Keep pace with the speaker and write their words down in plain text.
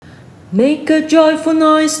Make a joyful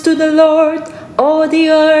noise to the Lord, all the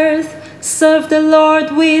earth. Serve the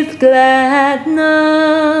Lord with gladness.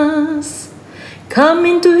 Come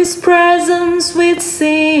into his presence with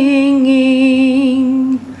singing.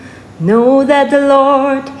 Know that the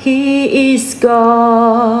Lord, he is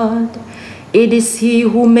God. It is he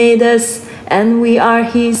who made us, and we are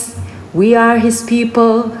his. We are his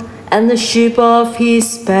people, and the sheep of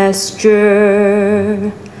his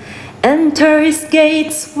pasture. Enter his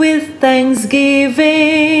gates with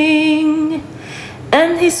thanksgiving,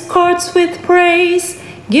 and his courts with praise.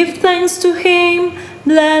 Give thanks to him,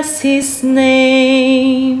 bless his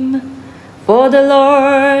name. For the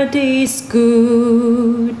Lord is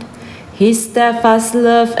good. His steadfast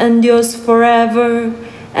love endures forever,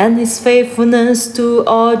 and his faithfulness to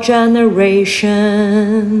all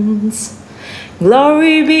generations.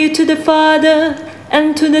 Glory be to the Father,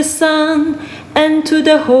 and to the Son, and to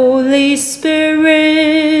the Holy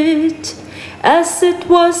Spirit, as it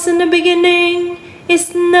was in the beginning,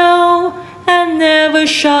 is now, and never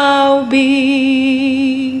shall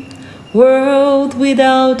be, world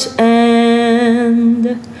without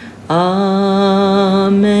end. Amen.